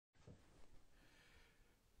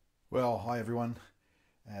Well, hi everyone.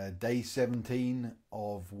 Day 17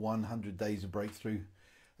 of 100 Days of Breakthrough.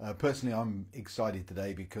 Personally, I'm excited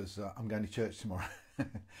today because I'm going to church tomorrow.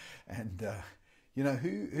 And,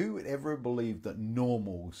 who would ever believe that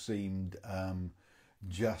normal seemed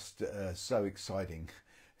just so exciting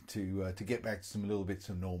to get back to some little bits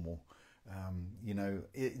of normal.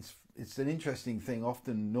 It's an interesting thing.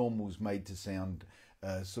 Often normal's made to sound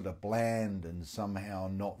sort of bland and somehow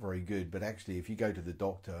not very good, but actually if you go to the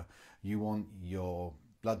doctor you want your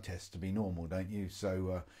blood test to be normal, don't you?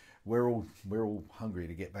 So we're all hungry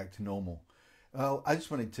to get back to normal. Well, I just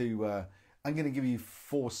wanted to I'm going to give you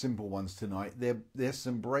 4 simple ones tonight. There's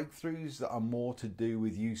some breakthroughs that are more to do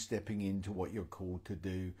with you stepping into what you're called to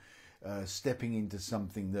do, stepping into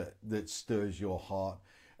something that stirs your heart.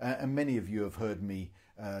 And many of you have heard me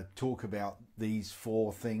talk about these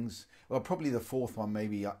 4 things. Well, probably the 4th one,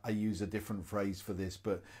 maybe I use a different phrase for this,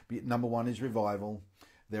 but number 1 is revival.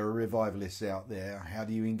 There are revivalists out there. How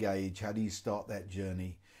do you engage? How do you start that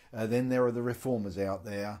journey? Then there are the reformers out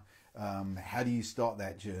there. How do you start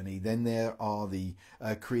that journey? Then there are the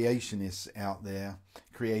creationists out there,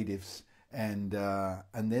 creatives, and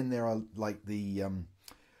then there are like the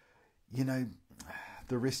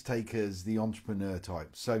the risk takers, the entrepreneur type.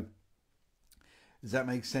 So does that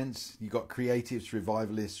make sense? You've got creatives,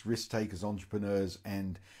 revivalists, risk takers, entrepreneurs,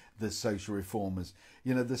 and the social reformers.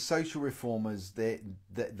 The social reformers,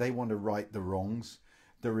 they want to right the wrongs.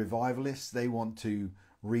 The revivalists, they want to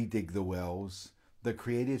redig the wells. The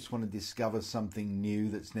creatives want to discover something new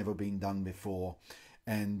that's never been done before.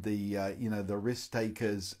 And the risk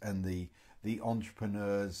takers and the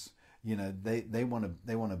entrepreneurs, they want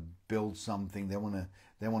to build something. They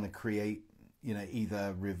want to create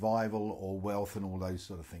either revival or wealth and all those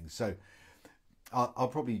sort of things. So I'll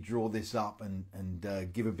probably draw this up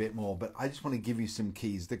and give a bit more, but I just want to give you some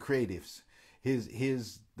keys. The creatives,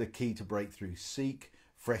 here's the key to breakthrough: seek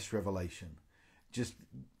fresh revelation. Just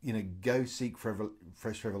go seek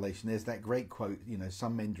fresh revelation. There's that great quote.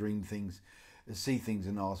 Some men dream things, see things,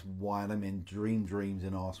 and ask why. Other men dream dreams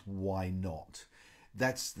and ask why not.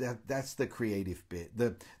 That's the creative bit.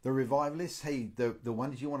 The revivalists, hey, the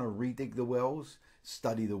ones you want to redig the wells,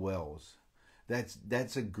 study the wells.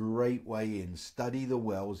 That's a great way in. Study the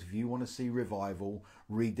wells. If you want to see revival,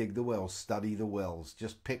 redig the wells, study the wells.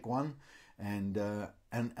 Just pick one and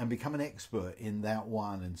become an expert in that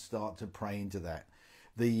one and start to pray into that.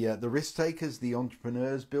 The risk takers, the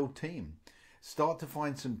entrepreneurs, build team. Start to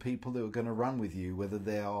find some people that are going to run with you, whether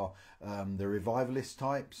they are the revivalist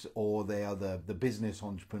types or they are the business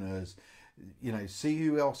entrepreneurs. See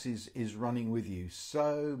who else is running with you.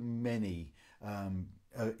 So many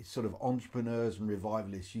sort of entrepreneurs and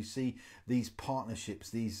revivalists. You see these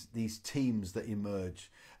partnerships, these teams that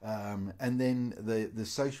emerge. And then the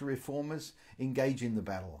social reformers engage in the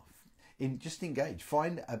battle. Just engage.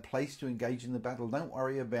 Find a place to engage in the battle. Don't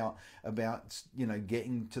worry about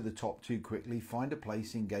getting to the top too quickly. Find a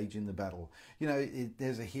place, engage in the battle.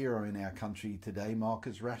 There's a hero in our country today,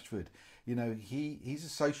 Marcus Rashford. He's a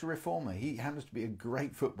social reformer. He happens to be a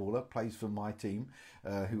great footballer, plays for my team,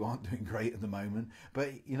 who aren't doing great at the moment.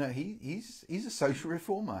 But he's a social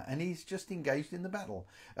reformer, and he's just engaged in the battle.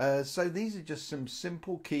 So these are just some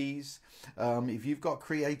simple keys. If you've got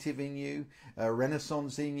creative in you,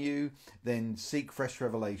 renaissance in you, then seek fresh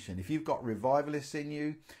revelation. If you've got revivalists in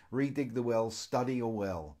you, redig the well, study your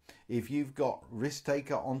well. If you've got risk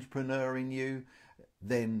taker, entrepreneur in you,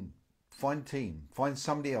 then find team. Find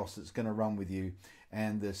somebody else that's going to run with you.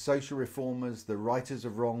 And the social reformers, the righters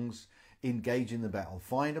of wrongs, engage in the battle.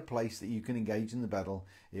 Find a place that you can engage in the battle.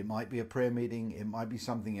 It might be a prayer meeting, it might be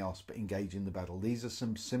something else, but engage in the battle. These are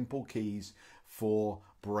some simple keys for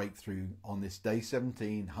breakthrough on this day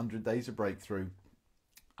 17, 100 days of breakthrough.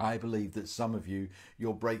 I believe that some of you,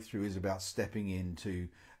 your breakthrough is about stepping into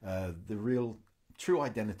the real, true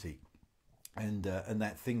identity and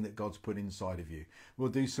that thing that God's put inside of you. We'll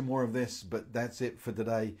do some more of this, but that's it for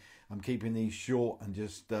today. I'm keeping these short and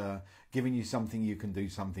just giving you something you can do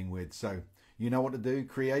something with. So you know what to do.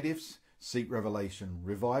 Creatives, seek revelation.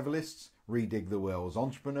 Revivalists, redig the wells.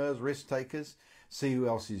 Entrepreneurs, risk takers, see who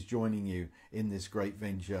else is joining you in this great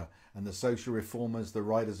venture. And the social reformers, the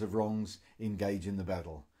righters of wrongs, engage in the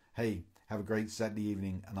battle. Hey, have a great Saturday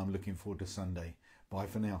evening, and I'm looking forward to Sunday. Bye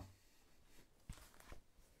for now.